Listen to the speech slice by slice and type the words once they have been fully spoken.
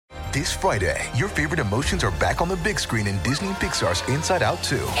This Friday, your favorite emotions are back on the big screen in Disney and Pixar's Inside Out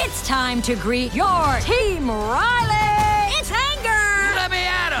 2. It's time to greet your Team Riley! It's anger! Let me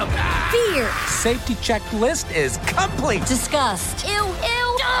at him! Fear! Safety checklist is complete! Disgust! Ew,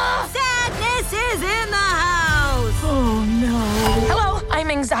 ew! Sadness is in the house! Oh, no. Hello, I'm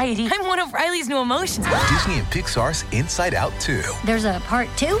anxiety. I'm one of Riley's new emotions. Disney and Pixar's Inside Out 2. There's a part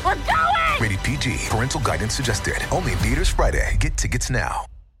 2? We're going! Rated PG. Parental guidance suggested. Only in theaters Friday. Get tickets now.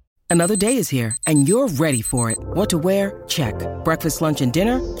 Another day is here, and you're ready for it. What to wear? Check. Breakfast, lunch, and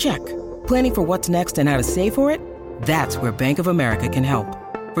dinner? Check. Planning for what's next and how to save for it? That's where Bank of America can help.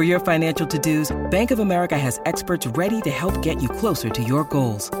 For your financial to-dos, Bank of America has experts ready to help get you closer to your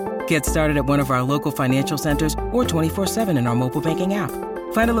goals. Get started at one of our local financial centers or 24/7 in our mobile banking app.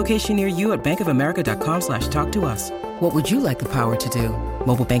 Find a location near you at bankofamerica.com/talktous. What would you like the power to do?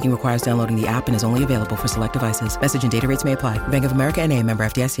 Mobile banking requires downloading the app and is only available for select devices. Message and data rates may apply. Bank of America N.A., member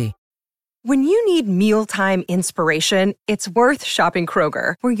FDIC. When you need mealtime inspiration, it's worth shopping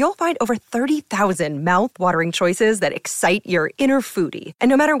Kroger, where you'll find over 30,000 mouth-watering choices that excite your inner foodie. And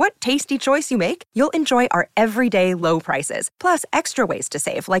no matter what tasty choice you make, you'll enjoy our everyday low prices, plus extra ways to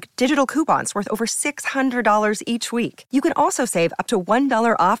save, like digital coupons worth over $600 each week. You can also save up to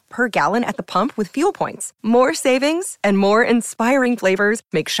 $1 off per gallon at the pump with fuel points. More savings and more inspiring flavors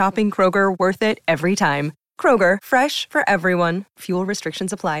make shopping Kroger worth it every time. Kroger, fresh for everyone. Fuel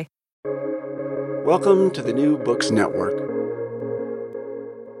restrictions apply. Welcome to the New Books Network.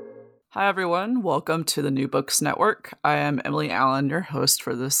 Hi, everyone. Welcome to the New Books Network. I am Emily Allen, your host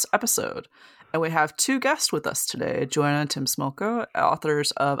for this episode. And we have two guests with us today, Joanna and Tim Smolko, authors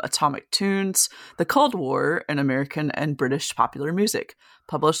of Atomic Tunes, The Cold War in American and British Popular Music,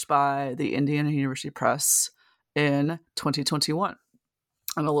 published by the Indiana University Press in 2021.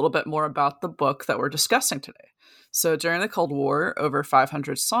 And a little bit more about the book that we're discussing today. So during the Cold War, over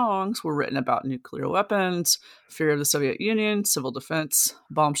 500 songs were written about nuclear weapons, fear of the Soviet Union, civil defense,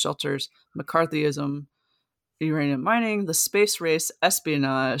 bomb shelters, McCarthyism, uranium mining, the space race,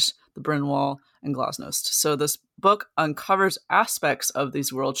 espionage, the Berlin Wall, and Glasnost. So this book uncovers aspects of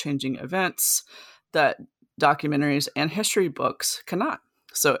these world-changing events that documentaries and history books cannot.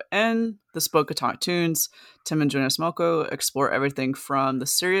 So in this book, Atomic Tunes, Tim and Joanna Smolko explore everything from the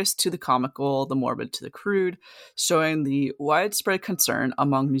serious to the comical, the morbid to the crude, showing the widespread concern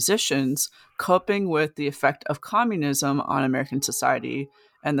among musicians coping with the effect of communism on American society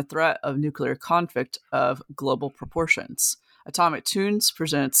and the threat of nuclear conflict of global proportions. Atomic Tunes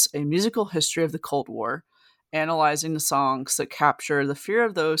presents a musical history of the Cold War, analyzing the songs that capture the fear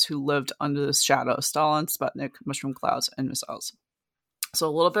of those who lived under the shadow of Stalin, Sputnik, mushroom clouds, and missiles. So a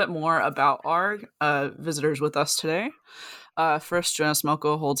little bit more about our visitors with us today. First, Joanna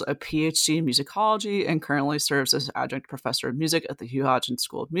Smolko holds a PhD in musicology and currently serves as adjunct professor of music at the Hugh Hodgins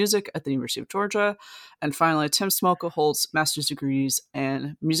School of Music at the University of Georgia. And finally, Tim Smolko holds master's degrees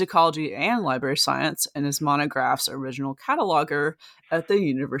in musicology and library science and is Monograph's original cataloger at the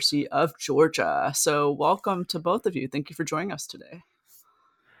University of Georgia. So welcome to both of you. Thank you for joining us today.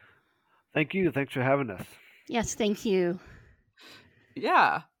 Thank you. Thanks for having us. Yes, thank you.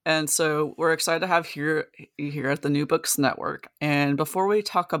 Yeah. And so we're excited to have you here at the New Books Network. And before we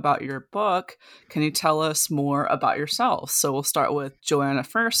talk about your book, can you tell us more about yourself? So we'll start with Joanna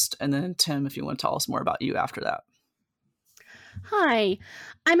first, and then Tim, if you want to tell us more about you after that. Hi,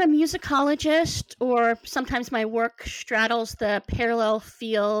 I'm a musicologist, or sometimes my work straddles the parallel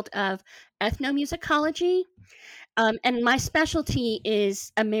field of ethnomusicology. And my specialty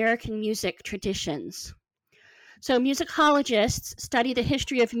is American music traditions. So musicologists study the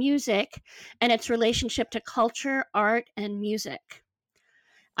history of music and its relationship to culture, art, and music.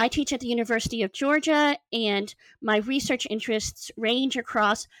 I teach at the University of Georgia, and my research interests range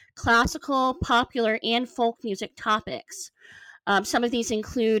across classical, popular, and folk music topics. Some of these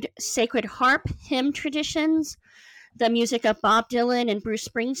include sacred harp hymn traditions, the music of Bob Dylan and Bruce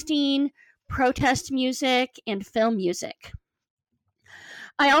Springsteen, protest music, and film music.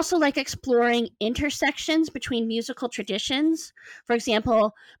 I also like exploring intersections between musical traditions. For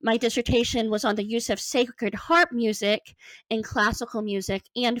example, my dissertation was on the use of sacred harp music in classical music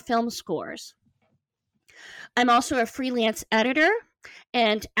and film scores. I'm also a freelance editor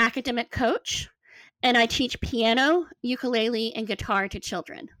and academic coach, and I teach piano, ukulele, and guitar to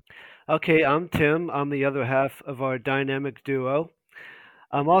children. Okay, I'm Tim. I'm the other half of our dynamic duo.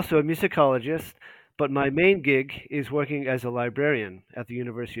 I'm also a musicologist, but my main gig is working as a librarian at the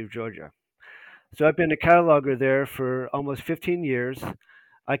University of Georgia. So I've been a cataloger there for almost 15 years.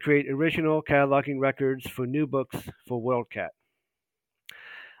 I create original cataloging records for new books for WorldCat.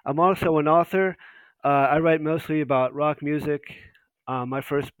 I'm also an author. I write mostly about rock music. My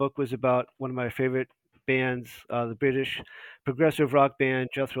first book was about one of my favorite bands, the British progressive rock band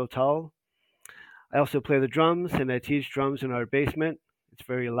Jethro Tull. I also play the drums, and I teach drums in our basement. It's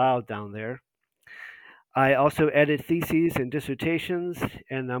very loud down there. I also edit theses and dissertations,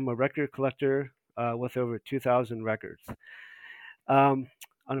 and I'm a record collector with over 2,000 records. On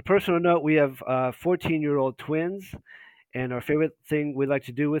a personal note, we have 14-year-old twins, and our favorite thing we like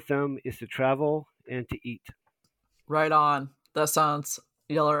to do with them is to travel and to eat. Right on. That sounds,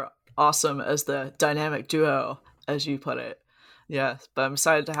 y'all are awesome as the dynamic duo, as you put it. Yeah, but I'm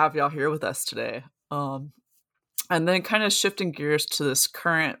excited to have y'all here with us today. And then kind of shifting gears to this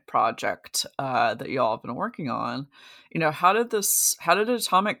current project that y'all have been working on. How did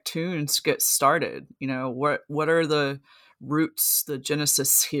Atomic Tunes get started? What are the roots, the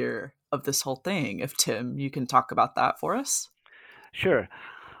genesis here of this whole thing? If Tim, you can talk about that for us. Sure.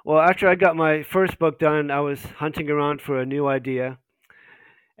 Well, after I got my first book done, I was hunting around for a new idea.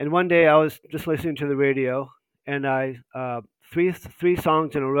 And one day I was just listening to the radio, and three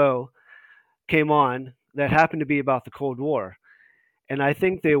songs in a row came on that happened to be about the Cold War. And I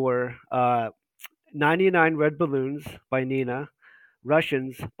think they were 99 Red Balloons by Nina,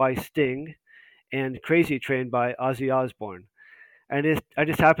 Russians by Sting, and Crazy Train by Ozzy Osbourne. And I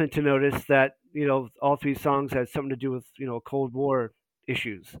just happened to notice that, all three songs had something to do with, Cold War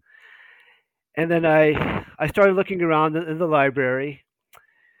issues. And then I started looking around in the library,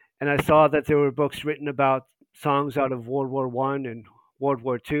 and I saw that there were books written about songs out of World War I and World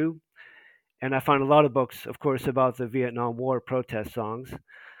War II. And I found a lot of books, of course, about the Vietnam War protest songs.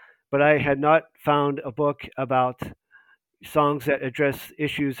 But I had not found a book about songs that address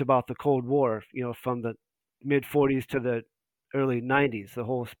issues about the Cold War, from the mid-40s to the early 90s, the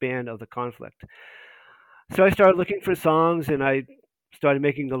whole span of the conflict. So I started looking for songs, and I started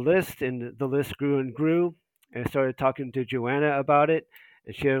making the list, and the list grew and grew. And I started talking to Joanna about it,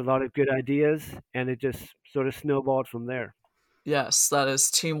 and she had a lot of good ideas, and it just sort of snowballed from there. Yes, that is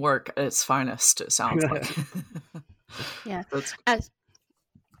teamwork at its finest, it sounds like. Yeah.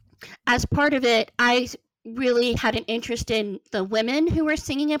 As part of it, I really had an interest in the women who were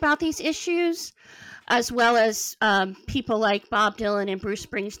singing about these issues, as well as people like Bob Dylan and Bruce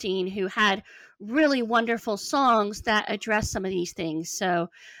Springsteen, who had really wonderful songs that address some of these things. So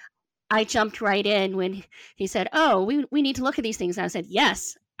I jumped right in when he said, "Oh, we need to look at these things." And I said,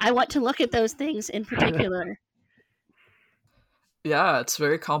 "Yes, I want to look at those things in particular." Yeah, it's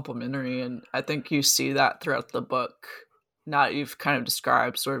very complimentary, and I think you see that throughout the book. Now that you've kind of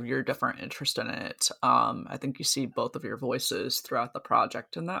described sort of your different interest in it, I think you see both of your voices throughout the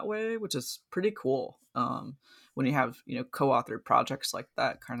project in that way, which is pretty cool. When you have co-authored projects like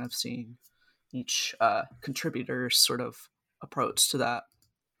that, kind of seeing each contributor's sort of approach to that.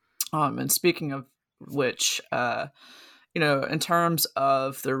 And speaking of which, in terms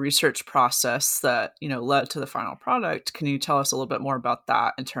of the research process that, led to the final product, can you tell us a little bit more about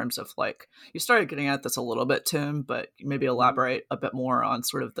that in terms of you started getting at this a little bit, Tim, but maybe elaborate a bit more on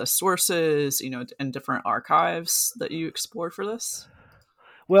sort of the sources, and different archives that you explored for this?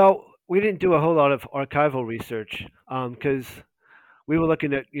 Well, we didn't do a whole lot of archival research because we were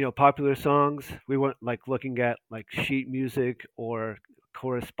looking at, popular songs. We weren't looking at sheet music or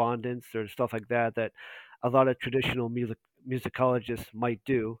correspondence or stuff like that a lot of traditional musicologists might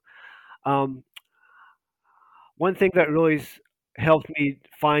do. One thing that really helped me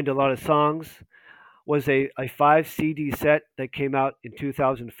find a lot of songs was a 5 CD set that came out in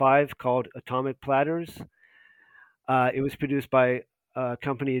 2005 called Atomic Platters. It was produced by a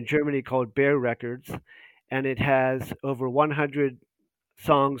company in Germany called Bear Records, and it has over 100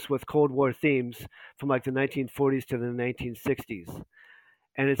 songs with Cold War themes from the 1940s to the 1960s.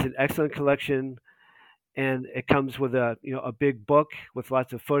 And it's an excellent collection. And it comes with a big book with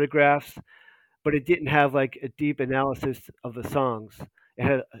lots of photographs, but it didn't have a deep analysis of the songs.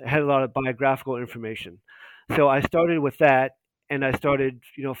 It had a lot of biographical information. So I started with that, and I started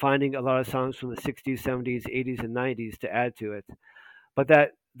finding a lot of songs from the 60s, 70s, 80s, and 90s to add to it. But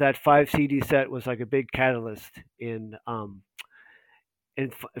that 5 CD set was a big catalyst in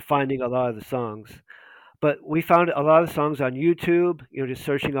finding a lot of the songs. But we found a lot of songs on YouTube, just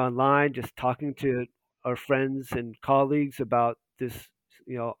searching online, just talking to our friends and colleagues about this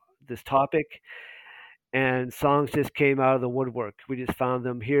topic, and songs just came out of the woodwork. We just found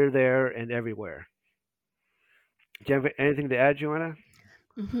them here, there, and everywhere. Do you have anything to add, Joanna?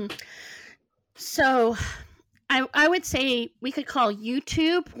 Mm-hmm. So I would say we could call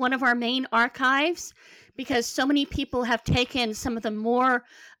YouTube one of our main archives, because so many people have taken some of the more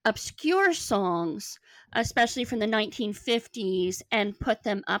obscure songs, especially from the 1950s, and put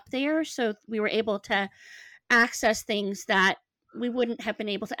them up there. So we were able to access things that we wouldn't have been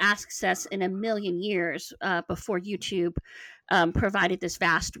able to access in a million years before YouTube provided this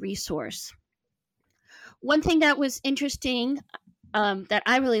vast resource. One thing that was interesting that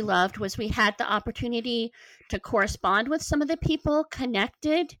I really loved was we had the opportunity to correspond with some of the people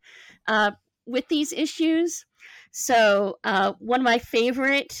connected with these issues. So one of my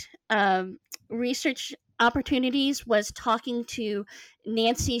favorite research opportunities was talking to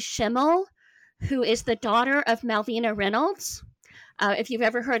Nancy Schimmel, who is the daughter of Malvina Reynolds. If you've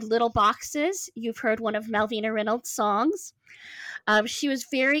ever heard Little Boxes, you've heard one of Malvina Reynolds' songs. She was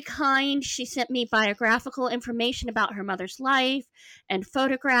very kind. She sent me biographical information about her mother's life and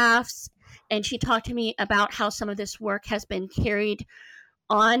photographs, and she talked to me about how some of this work has been carried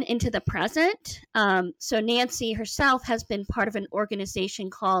on into the present. So Nancy herself has been part of an organization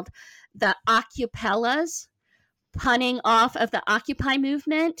called the Occupellas, punning off of the Occupy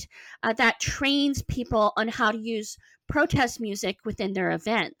movement, that trains people on how to use protest music within their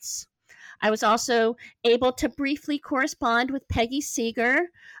events. I was also able to briefly correspond with Peggy Seeger,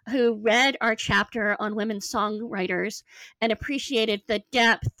 who read our chapter on women songwriters and appreciated the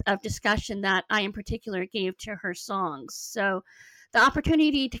depth of discussion that I in particular gave to her songs. So the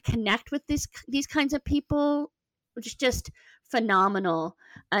opportunity to connect with these kinds of people was just phenomenal.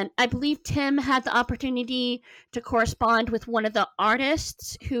 And I believe Tim had the opportunity to correspond with one of the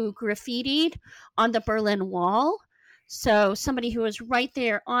artists who graffitied on the Berlin Wall. So somebody who was right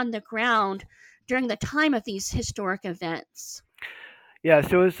there on the ground during the time of these historic events. Yeah,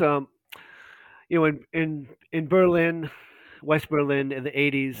 so it was, in Berlin, West Berlin in the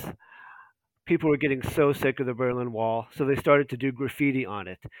 80s, people were getting so sick of the Berlin Wall, so they started to do graffiti on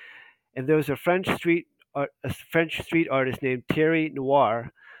it. And there was a French street artist named Thierry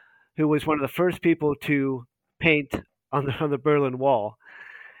Noir, who was one of the first people to paint on the Berlin Wall.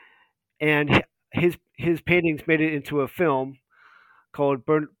 And his paintings made it into a film called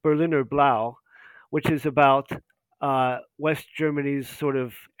Berliner Blau, which is about West Germany's sort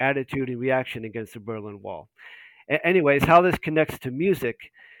of attitude and reaction against the Berlin Wall. Anyways, how this connects to music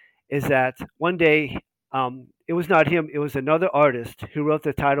is that one day, it was not him, it was another artist who wrote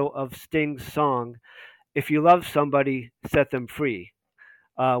the title of Sting's song, If You Love Somebody, Set Them Free,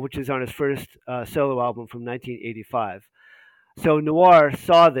 which is on his first solo album from 1985. So Noir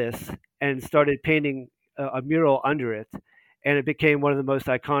saw this and started painting a mural under it, and it became one of the most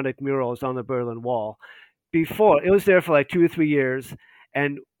iconic murals on the Berlin Wall. Before, it was there for like 2 or 3 years,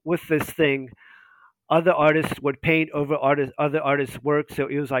 and with this thing, other artists would paint over other artists' work, so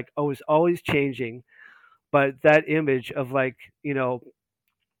it was like, oh, it was always changing. But that image of it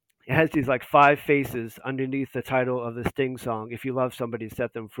has these like 5 faces underneath the title of the Sting song, If You Love Somebody,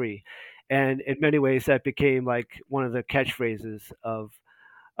 Set Them Free. And in many ways, that became like one of the catchphrases of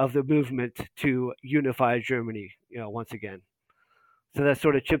the movement to unify Germany, once again. So that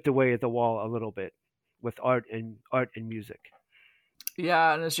sort of chipped away at the wall a little bit with art and music.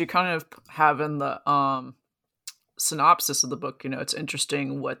 Yeah, and as you kind of have in the synopsis of the book, it's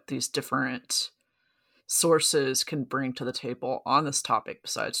interesting what these different sources can bring to the table on this topic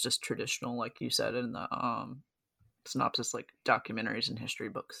besides just traditional, like you said in the synopsis, like documentaries and history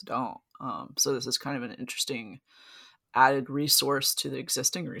books don't. So this is kind of an interesting added resource to the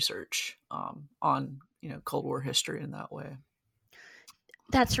existing research on Cold War history in that way.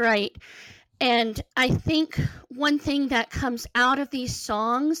 That's right. And I think one thing that comes out of these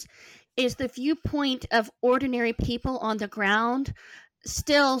songs is the viewpoint of ordinary people on the ground.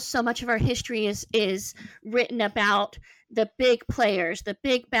 Still, so much of our history is written about the big players, the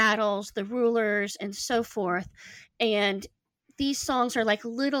big battles, the rulers, and so forth. And these songs are like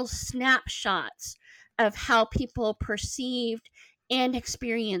little snapshots of how people perceived and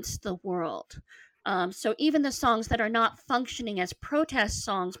experienced the world. So even the songs that are not functioning as protest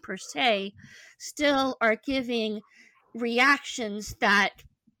songs per se still are giving reactions that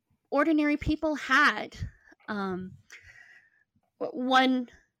ordinary people had. One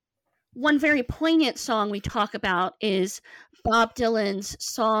very poignant song we talk about is Bob Dylan's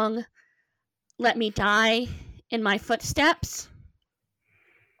song, Let Me Die in My Footsteps.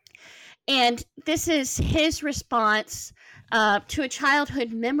 And this is his response to a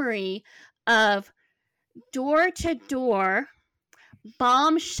childhood memory of door-to-door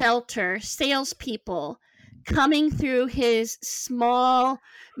bomb shelter salespeople coming through his small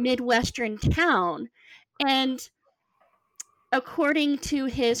Midwestern town. And according to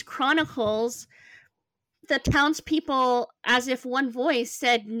his chronicles, the townspeople, as if one voice,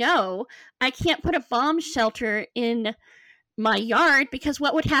 said, no, I can't put a bomb shelter in my yard because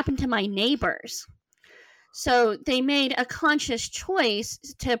what would happen to my neighbors? So they made a conscious choice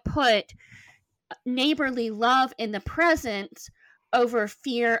to put neighborly love in the present over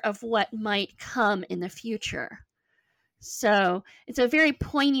fear of what might come in the future. So it's a very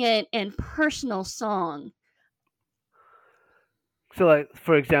poignant and personal song. So, like,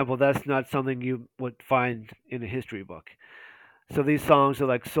 for example, that's not something you would find in a history book. So these songs are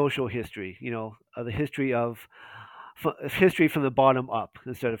like social history, the history history from the bottom up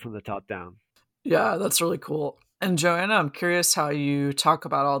instead of from the top down. Yeah, that's really cool. And Joanna, I'm curious how you talk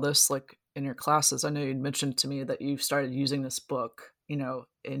about all this, like in your classes. I know you mentioned to me that you've started using this book, in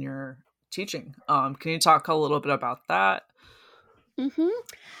your teaching. Can you talk a little bit about that? Mm-hmm.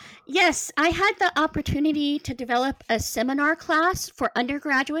 Yes, I had the opportunity to develop a seminar class for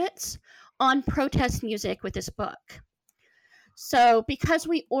undergraduates on protest music with this book. So because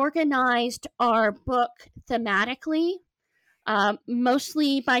we organized our book thematically,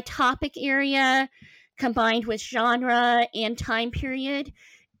 mostly by topic area, combined with genre and time period,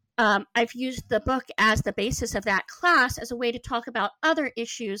 I've used the book as the basis of that class as a way to talk about other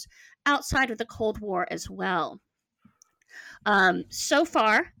issues outside of the Cold War as well. So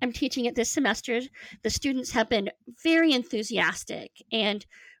far, I'm teaching it this semester. The students have been very enthusiastic, and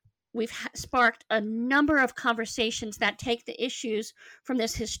we've sparked a number of conversations that take the issues from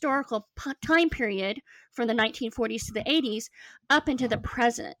this historical time period from the 1940s to the 80s up into the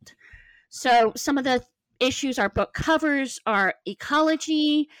present. So some of the issues our book covers are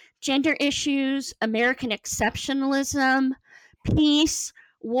ecology, gender issues, American exceptionalism, peace,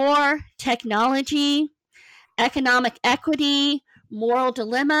 war, technology, economic equity, moral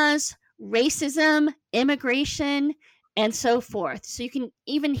dilemmas, racism, immigration, and so forth. So you can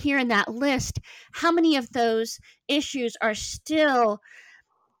even hear in that list how many of those issues are still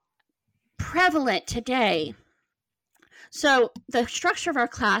prevalent today. So the structure of our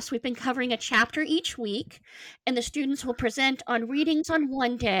class, we've been covering a chapter each week, and the students will present on readings on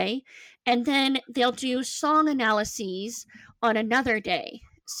one day, and then they'll do song analyses on another day.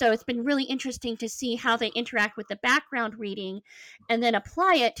 So it's been really interesting to see how they interact with the background reading and then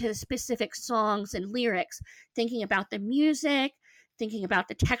apply it to the specific songs and lyrics, thinking about the music, thinking about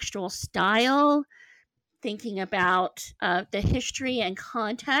the textual style, thinking about the history and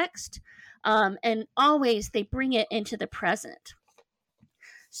context. And always they bring it into the present.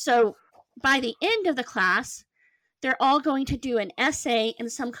 So by the end of the class, they're all going to do an essay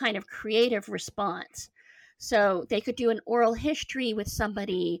and some kind of creative response. So they could do an oral history with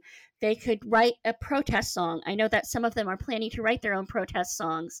somebody. They could write a protest song. I know that some of them are planning to write their own protest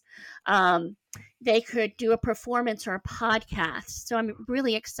songs. They could do a performance or a podcast. So I'm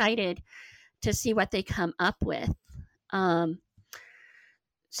really excited to see what they come up with.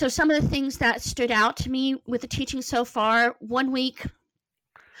 So some of the things that stood out to me with the teaching so far, one week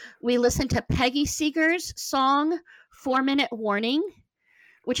we listened to Peggy Seeger's song, 4 Minute Warning,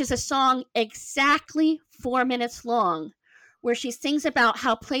 which is a song exactly 4 minutes long, where she sings about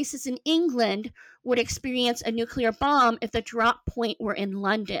how places in England would experience a nuclear bomb if the drop point were in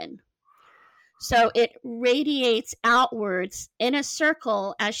London. So it radiates outwards in a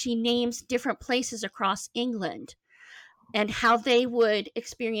circle as she names different places across England and how they would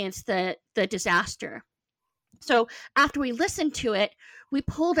experience the disaster. So after we listened to it, we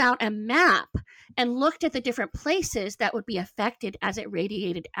pulled out a map and looked at the different places that would be affected as it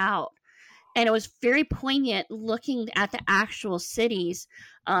radiated out. And it was very poignant looking at the actual cities.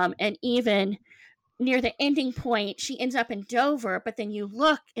 And even near the ending point, she ends up in Dover, but then you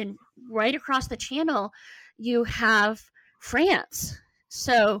look and right across the channel, you have France.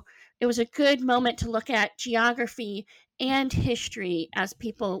 So it was a good moment to look at geography and history as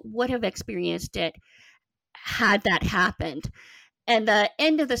people would have experienced it had that happened. And the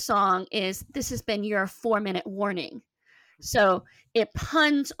end of the song is, "This has been your 4 minute warning." So it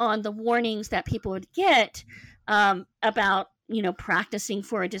puns on the warnings that people would get about, practicing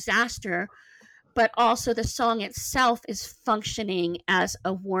for a disaster, but also the song itself is functioning as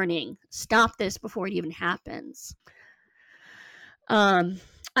a warning. Stop this before it even happens.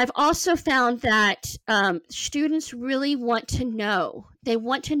 I've also found that students really want to know. They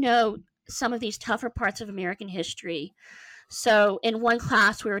want to know some of these tougher parts of American history. So in one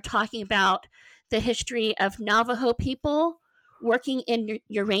class, we were talking about the history of Navajo people working in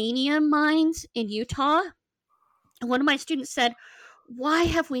uranium mines in Utah. And one of my students said, "Why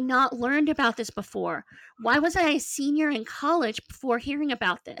have we not learned about this before? Why was I a senior in college before hearing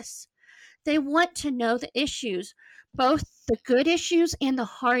about this?" They want to know the issues, both the good issues and the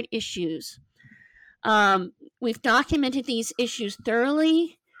hard issues. We've documented these issues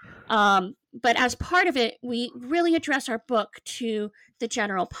thoroughly, but as part of it, we really address our book to the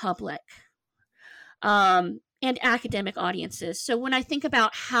general public and academic audiences. So when I think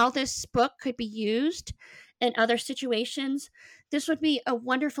about how this book could be used in other situations, this would be a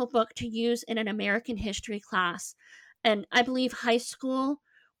wonderful book to use in an American history class. And I believe high school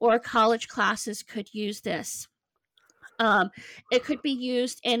or college classes could use this. It could be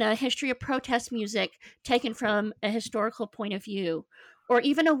used in a history of protest music taken from a historical point of view, or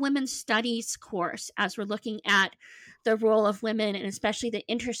even a women's studies course as we're looking at the role of women and especially the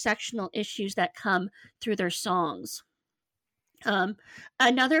intersectional issues that come through their songs.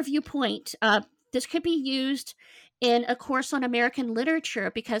 Another viewpoint, this could be used in a course on American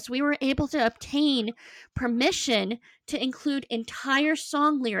literature because we were able to obtain permission to include entire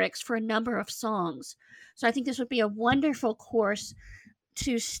song lyrics for a number of songs. So I think this would be a wonderful course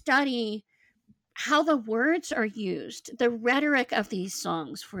to study how the words are used, the rhetoric of these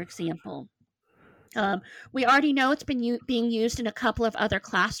songs, for example. We already know it's been being used in a couple of other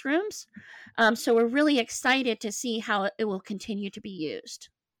classrooms, so we're really excited to see how it will continue to be used.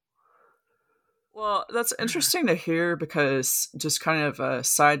 Well, that's interesting to hear because just kind of a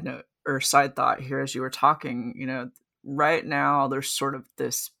side note or side thought here as you were talking, right now there's sort of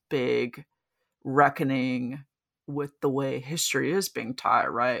this big reckoning with the way history is being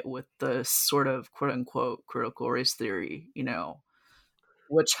taught, right? With the sort of quote unquote critical race theory,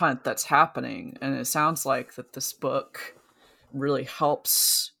 witch hunt that's happening. And it sounds like that this book really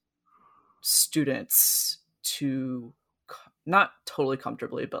helps students to not totally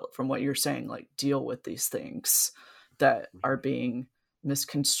comfortably, but from what you're saying, like deal with these things that are being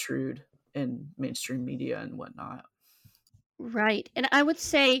misconstrued in mainstream media and whatnot. Right. And I would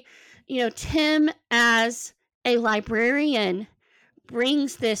say, Tim, as a librarian,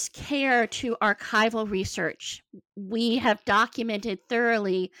 brings this care to archival research. We have documented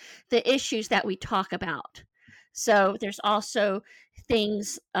thoroughly the issues that we talk about. So there's also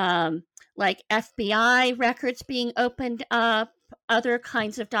things like FBI records being opened up, other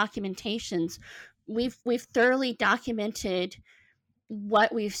kinds of documentations. We've thoroughly documented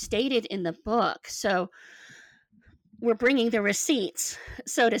what we've stated in the book. So we're bringing the receipts,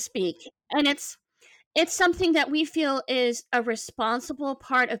 so to speak. And it's something that we feel is a responsible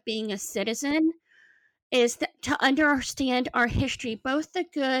part of being a citizen, is to understand our history, both the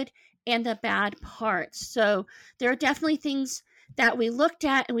good and the bad parts. So there are definitely things that we looked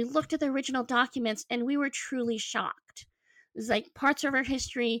at, and we looked at the original documents, and we were truly shocked. It's like parts of our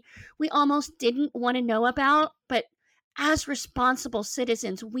history we almost didn't want to know about, but as responsible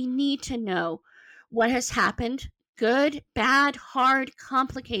citizens, we need to know what has happened, good, bad, hard,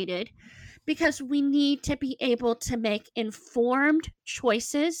 complicated, because we need to be able to make informed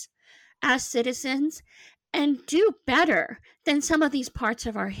choices as citizens and do better than some of these parts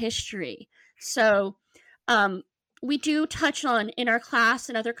of our history. So we do touch on in our class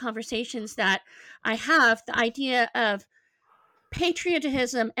and other conversations that I have, the idea of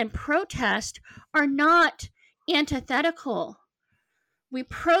patriotism and protest are not antithetical. We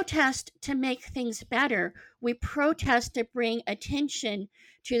protest to make things better. We protest to bring attention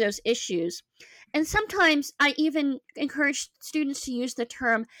to those issues. And sometimes I even encourage students to use the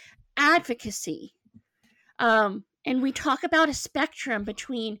term advocacy. And we talk about a spectrum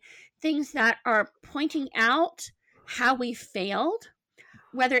between things that are pointing out how we failed,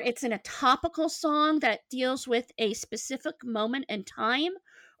 whether it's in a topical song that deals with a specific moment in time,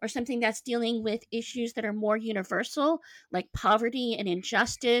 or something that's dealing with issues that are more universal, like poverty and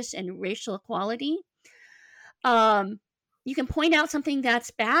injustice and racial equality. You can point out something that's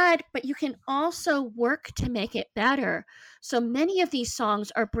bad, but you can also work to make it better. So many of these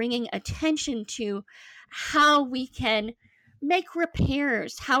songs are bringing attention to how we can make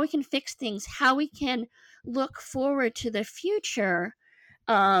repairs, how we can fix things, how we can look forward to the future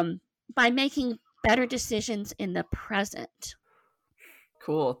by making better decisions in the present.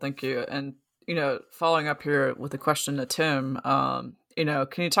 Cool, thank you. And following up here with a question to Tim, can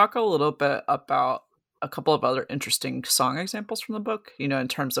you talk a little bit about a couple of other interesting song examples from the book, in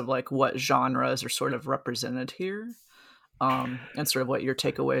terms of like what genres are sort of represented here, and sort of what your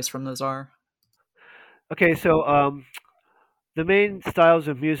takeaways from those are? Okay, so the main styles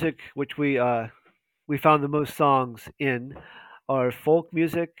of music which we found the most songs in are folk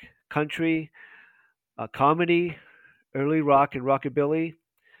music, country, comedy, early rock and rockabilly,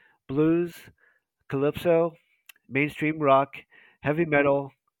 blues, calypso, mainstream rock, heavy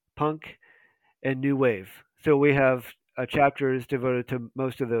metal, punk, and new wave. So we have chapters devoted to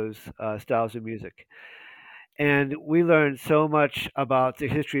most of those styles of music. And we learned so much about the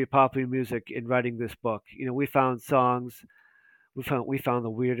history of popular music in writing this book. We found songs, we found the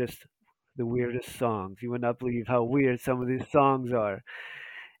weirdest songs. You would not believe how weird some of these songs are.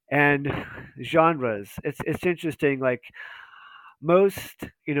 And genres. It's interesting, like most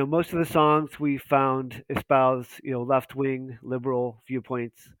of the songs we found espouse left wing liberal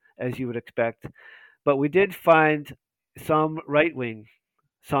viewpoints, as you would expect, but we did find some right wing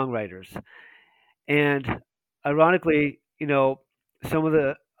songwriters, and ironically, some of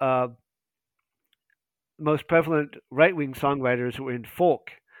the most prevalent right wing songwriters were in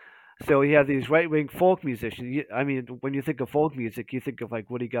folk. So you have these right wing folk musicians. I mean, when you think of folk music, you think of like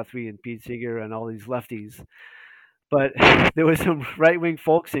Woody Guthrie and Pete Seeger and all these lefties. But there were some right wing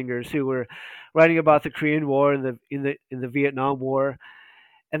folk singers who were writing about the Korean War and the Vietnam War,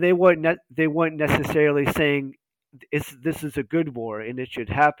 and they weren't necessarily saying this is a good war and it should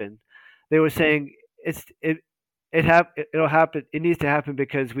happen. They were saying it'll happen. It needs to happen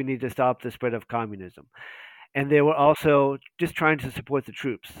because we need to stop the spread of communism. And they were also just trying to support the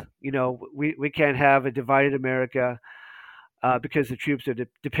troops. We can't have a divided America because the troops are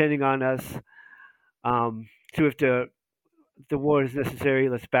depending on us. So if the war is necessary,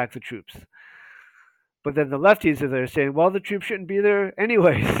 let's back the troops. But then the lefties are there saying, well, the troops shouldn't be there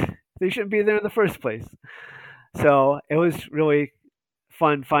anyways. They shouldn't be there in the first place. So it was really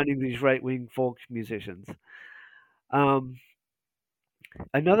fun finding these right-wing folk musicians. Another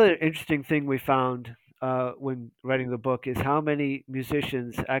interesting thing we found when writing the book is how many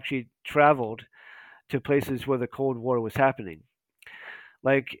musicians actually traveled to places where the Cold War was happening.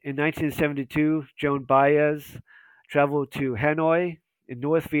 Like in 1972, Joan Baez traveled to Hanoi in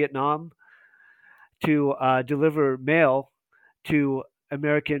North Vietnam to deliver mail to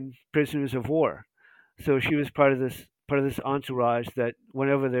American prisoners of war. So she was part of this entourage that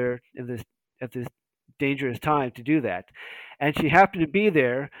went over there at this dangerous time to do that. And she happened to be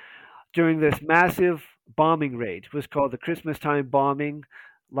there during this massive bombing raid. It was called the Christmas Time Bombing,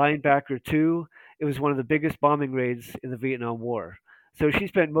 Linebacker 2. It was one of the biggest bombing raids in the Vietnam War. So she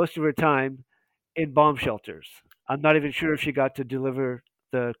spent most of her time in bomb shelters. I'm not even sure if she got to deliver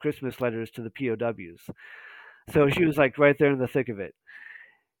the Christmas letters to the POWs. So she was like right there in the thick of it.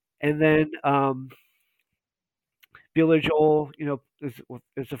 And then Billy Joel,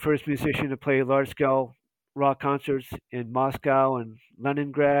 is the first musician to play large-scale rock concerts in Moscow and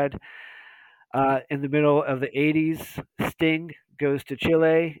Leningrad. In the middle of the 80s, Sting goes to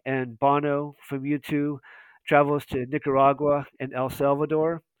Chile, and Bono from U2 travels to Nicaragua and El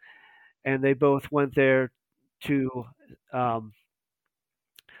Salvador, and they both went there to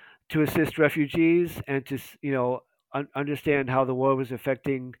assist refugees and to understand how the war was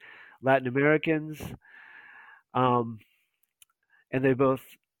affecting Latin Americans. And they both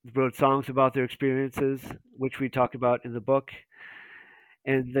wrote songs about their experiences, which we talk about in the book.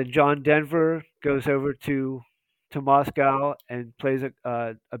 And then John Denver goes over to Moscow and plays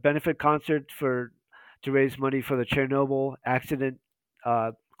a benefit concert to raise money for the Chernobyl accident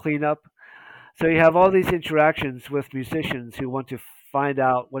cleanup. So you have all these interactions with musicians who want to find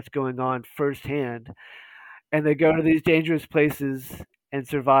out what's going on firsthand, and they go to these dangerous places and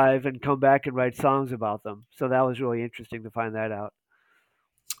survive and come back and write songs about them. So that was really interesting to find that out.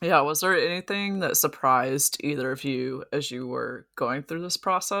 Yeah, was there anything that surprised either of you as you were going through this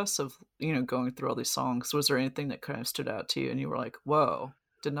process of, going through all these songs? Was there anything that kind of stood out to you and you were like, whoa,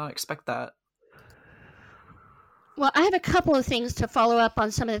 did not expect that? Well, I have a couple of things to follow up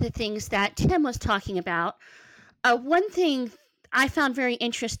on some of the things that Tim was talking about. One thing I found very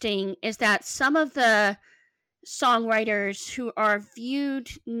interesting is that some of the songwriters who are viewed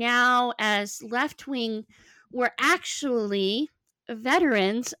now as left-wing were actually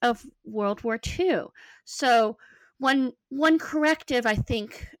veterans of World War II. So one corrective I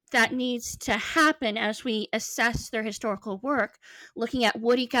think that needs to happen as we assess their historical work, looking at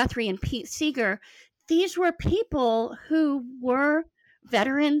Woody Guthrie and Pete Seeger, these were people who were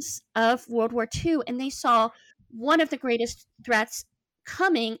veterans of World War II, and they saw one of the greatest threats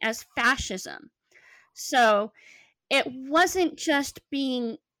coming as fascism. So it wasn't just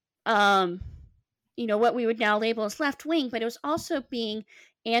being, what we would now label as left wing, but it was also being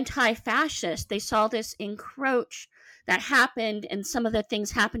anti-fascist. They saw this encroach that happened, and some of the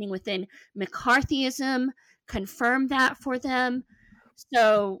things happening within McCarthyism confirmed that for them.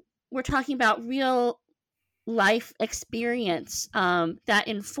 So we're talking about real life experience that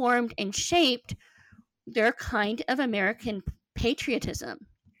informed and shaped their kind of American patriotism.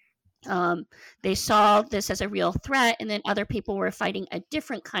 They saw this as a real threat, and then other people were fighting a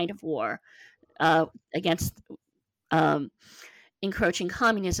different kind of war against encroaching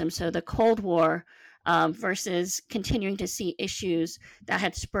communism. So the Cold War versus continuing to see issues that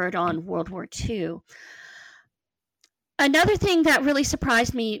had spurred on World War II. Another thing that really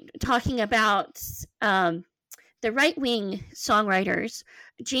surprised me, talking about the right-wing songwriters,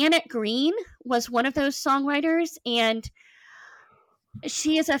 Janet Green was one of those songwriters, and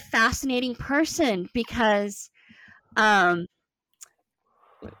she is a fascinating person because um,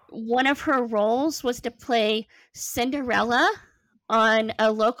 one of her roles was to play Cinderella on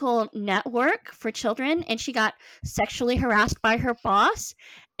a local network for children, and she got sexually harassed by her boss,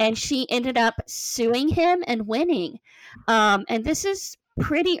 and she ended up suing him and winning. And this is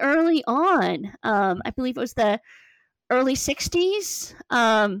pretty early on. I believe it was the early 60s.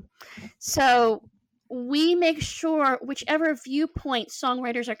 So we make sure, whichever viewpoint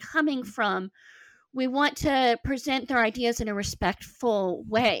songwriters are coming from, we want to present their ideas in a respectful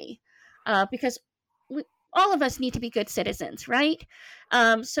way, because all of us need to be good citizens, right?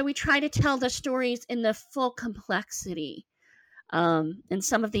 So we try to tell the stories in the full complexity. And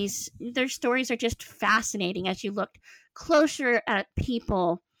some of their stories are just fascinating as you look closer at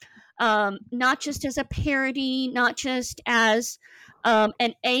people, not just as a parody, not just as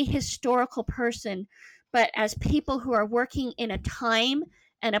an ahistorical person, but as people who are working in a time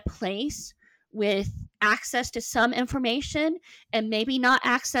and a place with access to some information and maybe not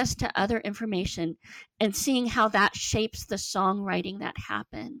access to other information, and seeing how that shapes the songwriting that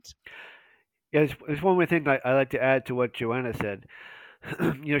happened. Yeah, there's one more thing I like to add to what Joanna said.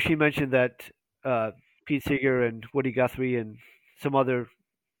 She mentioned that Pete Seeger and Woody Guthrie and some other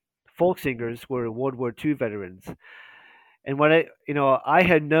folk singers were World War II veterans. And when I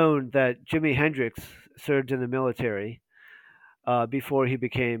had known that Jimi Hendrix served in the military before he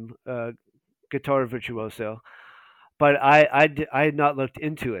became a guitar virtuoso, but I had not looked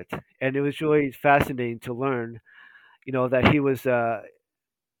into it, and it was really fascinating to learn, that he was,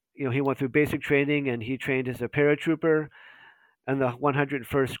 he went through basic training and he trained as a paratrooper, and the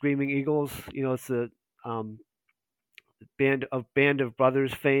 101st Screaming Eagles. It's the band of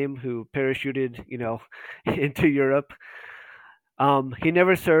brothers fame who parachuted, into Europe. He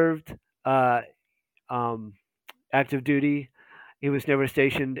never served active duty. He was never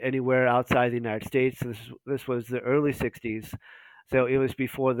stationed anywhere outside the United States. This was the early 60s. So it was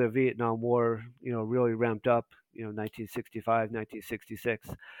before the Vietnam War, really ramped up, 1965, 1966.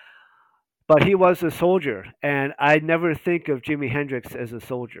 But he was a soldier, and I never think of Jimi Hendrix as a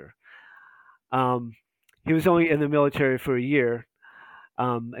soldier. He was only in the military for a year,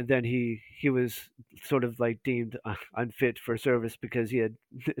 and then he was sort of like deemed unfit for service because he had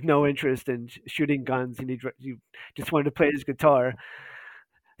no interest in shooting guns, and he just wanted to play his guitar.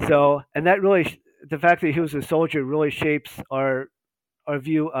 So, and that really, the fact that he was a soldier really shapes our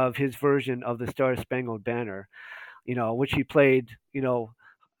view of his version of the Star Spangled Banner, which he played,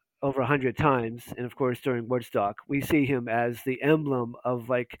 over 100 times. And of course, during Woodstock, we see him as the emblem of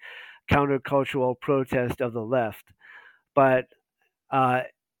like countercultural protest of the left. But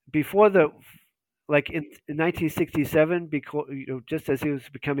before in 1967, because just as he was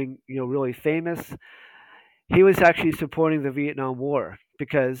becoming really famous, he was actually supporting the Vietnam War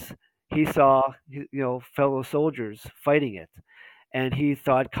because he saw fellow soldiers fighting it, and he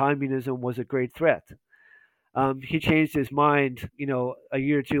thought communism was a great threat. He changed his mind, a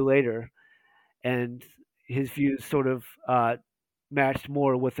year or two later, and his views sort of matched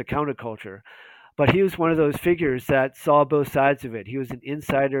more with the counterculture. But he was one of those figures that saw both sides of it. He was an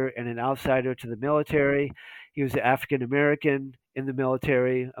insider and an outsider to the military. He was an African American in the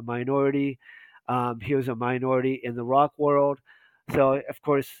military, a minority. He was a minority in the rock world. So, of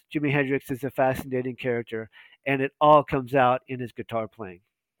course, Jimi Hendrix is a fascinating character, and it all comes out in his guitar playing.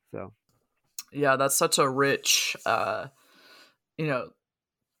 So, yeah, that's such a rich,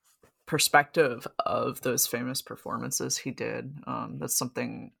 perspective of those famous performances he did. That's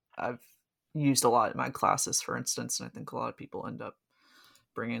something I've used a lot in my classes, for instance, and I think a lot of people end up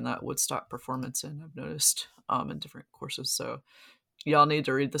bringing that Woodstock performance in, I've noticed, in different courses. So y'all need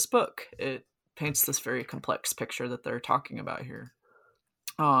to read this book. It paints this very complex picture that they're talking about here.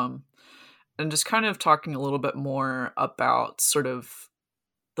 And just kind of talking a little bit more about sort of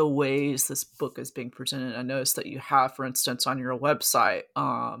the ways this book is being presented. I noticed that you have, for instance, on your website,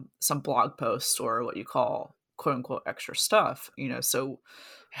 some blog posts or what you call quote unquote extra stuff, so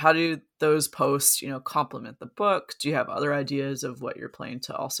how do those posts, complement the book? Do you have other ideas of what you're planning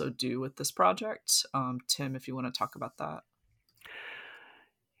to also do with this project? Tim, if you want to talk about that.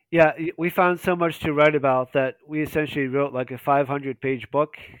 Yeah, we found so much to write about that we essentially wrote like a 500-page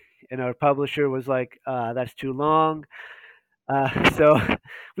book, and our publisher was like, that's too long. So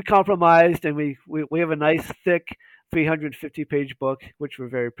we compromised, and we have a nice, thick 350-page book, which we're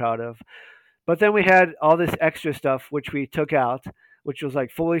very proud of. But then we had all this extra stuff, which we took out, which was like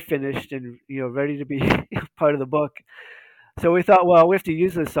fully finished and ready to be part of the book. So we thought, well, we have to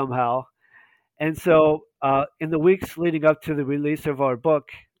use this somehow. And so in the weeks leading up to the release of our book,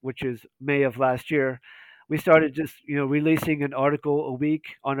 which is May of last year, we started just releasing an article a week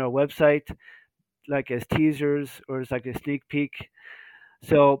on our website, like as teasers or as like a sneak peek.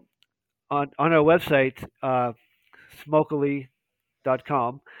 So on our website,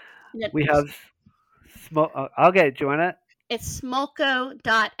 smokily.com, we have I'll get it, Joanna. It's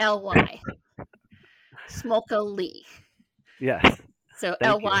smolco.ly. Smolco Lee. Yes. So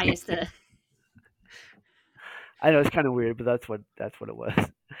Thank ly you. is the. I know it's kind of weird, but that's what it was.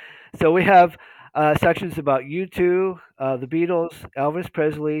 So we have sections about U2, the Beatles, Elvis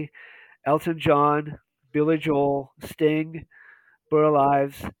Presley, Elton John, Billy Joel, Sting, Burl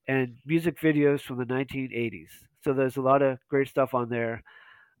Ives, and music videos from the 1980s. So there's a lot of great stuff on there.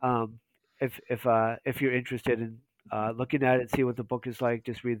 If you're interested in looking at it and see what the book is like,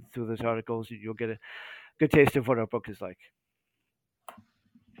 just read through those articles and you'll get a good taste of what our book is like.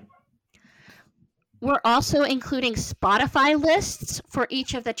 We're also including Spotify lists for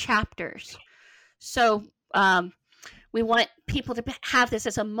each of the chapters. So we want people to have this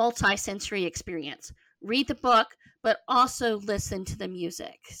as a multi-sensory experience. Read the book, but also listen to the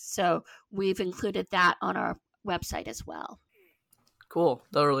music. So we've included that on our website as well. Cool.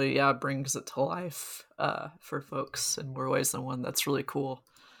 That really, brings it to life for folks in more ways than one. That's really cool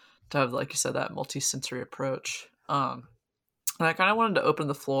to have, like you said, that multi-sensory approach. And I kind of wanted to open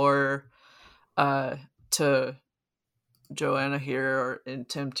the floor to Joanna here and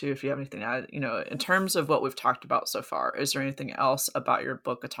Tim too, if you have anything to add. In terms of what we've talked about so far, is there anything else about your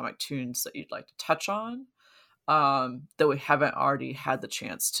book, Atomic Tunes, that you'd like to touch on that we haven't already had the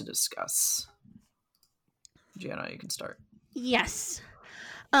chance to discuss? Joanna, you can start. Yes.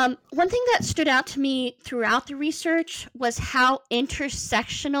 One thing that stood out to me throughout the research was how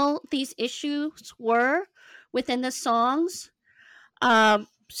intersectional these issues were within the songs.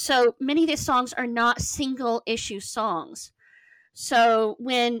 So many of these songs are not single issue songs. So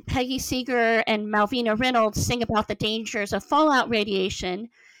when Peggy Seeger and Malvina Reynolds sing about the dangers of fallout radiation,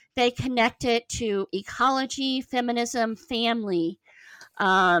 they connect it to ecology, feminism, family.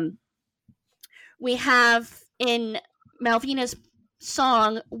 We have in Malvina's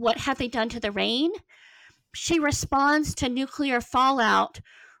song, What Have They Done to the Rain? She responds to nuclear fallout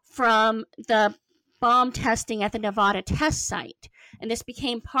from the bomb testing at the Nevada test site. And this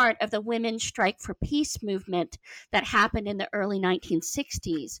became part of the Women's Strike for Peace movement that happened in the early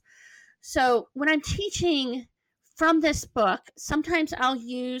 1960s. So when I'm teaching from this book, sometimes I'll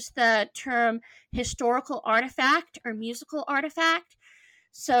use the term historical artifact or musical artifact.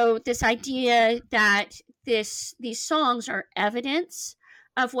 So this idea that these songs are evidence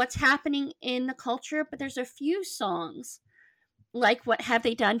of what's happening in the culture, but there's a few songs, like What Have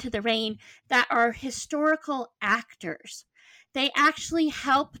They Done to the Rain, that are historical actors. They actually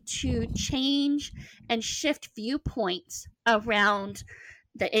help to change and shift viewpoints around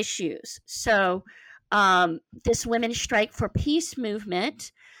the issues. So this Women's Strike for Peace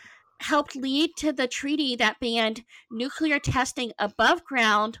movement helped lead to the treaty that banned nuclear testing above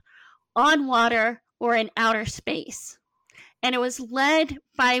ground, on water, or in outer space. And it was led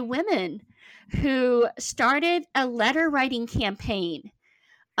by women who started a letter writing campaign,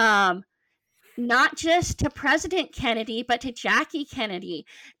 not just to President Kennedy, but to Jackie Kennedy,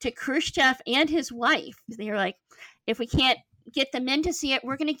 to Khrushchev and his wife. They were like, if we can't get the men to see it,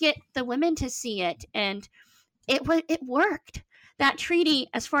 we're going to get the women to see it. And it worked. That treaty,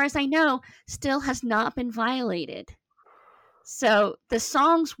 as far as I know, still has not been violated. So the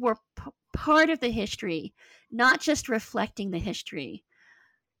songs were part of the history, not just reflecting the history.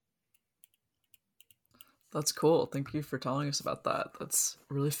 That's cool. Thank you for telling us about that. That's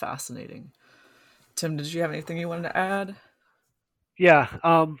really fascinating. Tim, did you have anything you wanted to add? Yeah.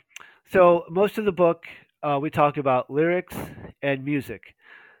 So most of the book, we talk about lyrics and music,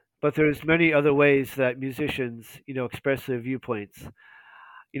 but there's many other ways that musicians, express their viewpoints.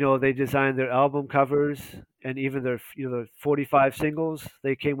 They designed their album covers and even their 45 singles.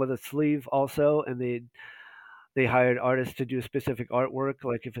 They came with a sleeve also, and they hired artists to do specific artwork.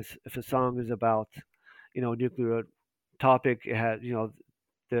 Like if a song is about, nuclear topic, it has,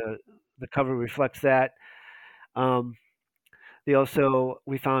 the cover reflects that.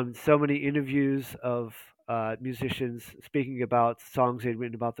 We found so many interviews of musicians speaking about songs they'd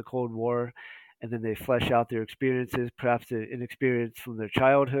written about the Cold War, and then they flesh out their experiences, perhaps an experience from their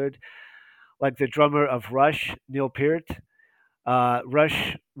childhood. Like the drummer of Rush, Neil Peart.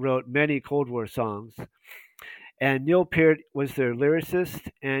 Rush wrote many Cold War songs, and Neil Peart was their lyricist,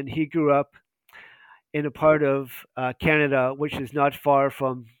 and he grew up in a part of Canada which is not far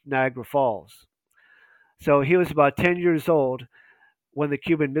from Niagara Falls. So he was about 10 years old when the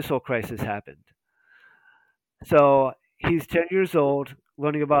Cuban Missile Crisis happened. So he's 10 years old,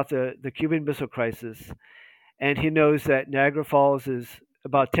 learning about the Cuban Missile Crisis, and he knows that Niagara Falls is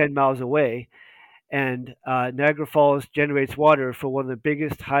about 10 miles away, and Niagara Falls generates water for one of the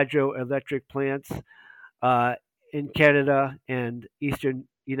biggest hydroelectric plants in Canada and eastern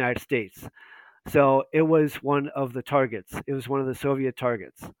United States. So it was one of the targets. It was one of the Soviet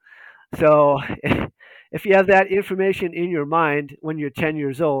targets. So if you have that information in your mind when you're 10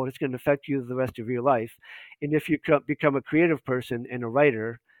 years old, it's going to affect you the rest of your life. And if you become a creative person and a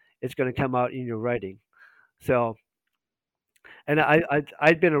writer, it's going to come out in your writing. So, and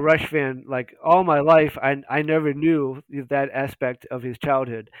I'd been a Rush fan like all my life. I never knew that aspect of his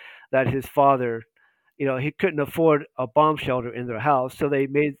childhood, that his father, he couldn't afford a bomb shelter in their house. So they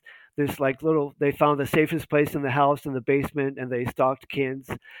made this they found the safest place in the house in the basement, and they stocked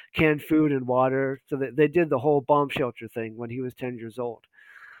canned food and water. So they did the whole bomb shelter thing when he was 10 years old.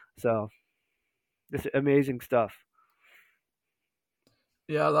 So it's amazing stuff.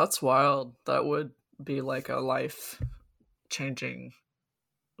 Yeah, that's wild. That would be like a life changing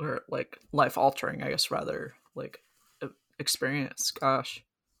or like life altering, I guess, rather, like experience. Gosh,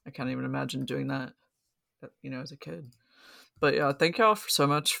 I can't even imagine doing that, as a kid. But yeah, thank y'all so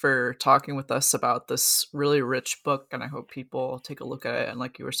much for talking with us about this really rich book, and I hope people take a look at it. And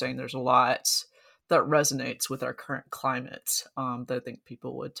like you were saying, there's a lot that resonates with our current climate that I think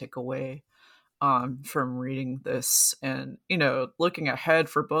people would take away from reading this. And, looking ahead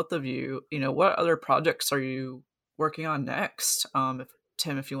for both of you, what other projects are you working on next?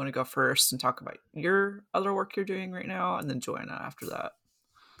 Tim, if you want to go first and talk about your other work you're doing right now, and then Joanna after that.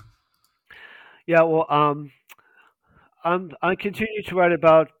 Yeah, well, I continue to write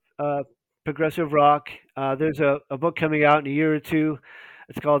about progressive rock. There's a book coming out in a year or two.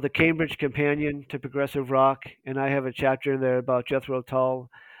 It's called The Cambridge Companion to Progressive Rock, and I have a chapter in there about Jethro Tull.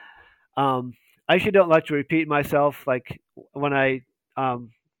 I actually don't like to repeat myself. Like when I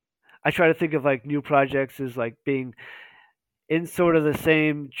try to think of like new projects as like being in sort of the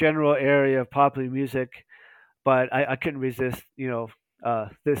same general area of popular music, but I couldn't resist,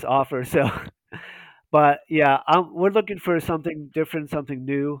 this offer. So. But yeah, we're looking for something different, something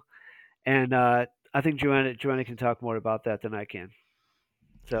new, and I think Joanna can talk more about that than I can.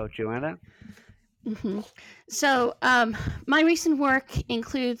 So, Joanna. Mm-hmm. So, my recent work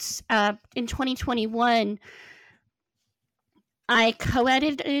includes in 2021, I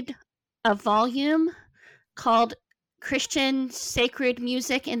co-edited a volume called Christian Sacred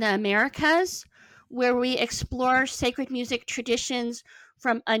Music in the Americas, where we explore sacred music traditions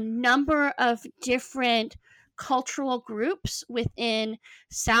from a number of different cultural groups within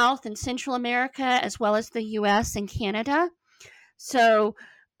South and Central America, as well as the US and Canada. So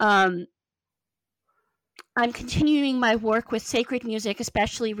I'm continuing my work with sacred music,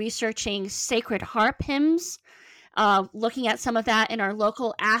 especially researching sacred harp hymns, looking at some of that in our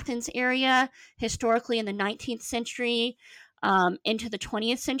local Athens area, historically in the 19th century into the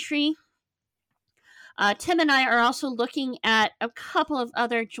 20th century. Tim and I are also looking at a couple of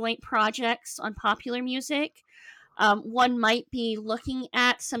other joint projects on popular music. One might be looking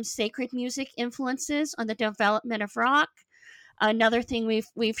at some sacred music influences on the development of rock. Another thing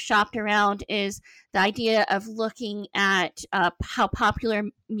we've shopped around is the idea of looking at how popular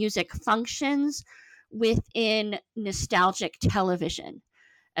music functions within nostalgic television,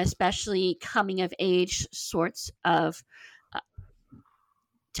 especially coming of age sorts of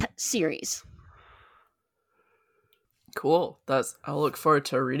series. Cool. I'll look forward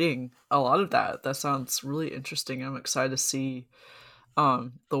to reading a lot of that. That sounds really interesting. I'm excited to see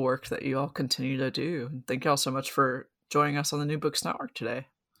the work that you all continue to do. And thank you all so much for joining us on the New Books Network today.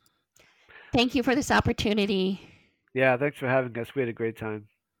 Thank you for this opportunity. Yeah, thanks for having us. We had a great time.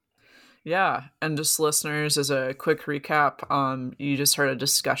 Yeah, and just listeners, as a quick recap, you just heard a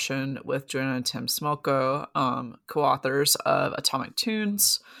discussion with Joanna and Tim Smolko, co-authors of Atomic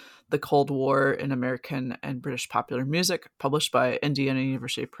Tunes, The Cold War in American and British Popular Music, published by Indiana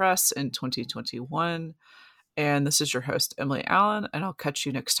University Press in 2021. And this is your host, Emily Allen, and I'll catch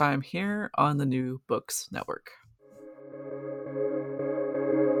you next time here on the New Books Network.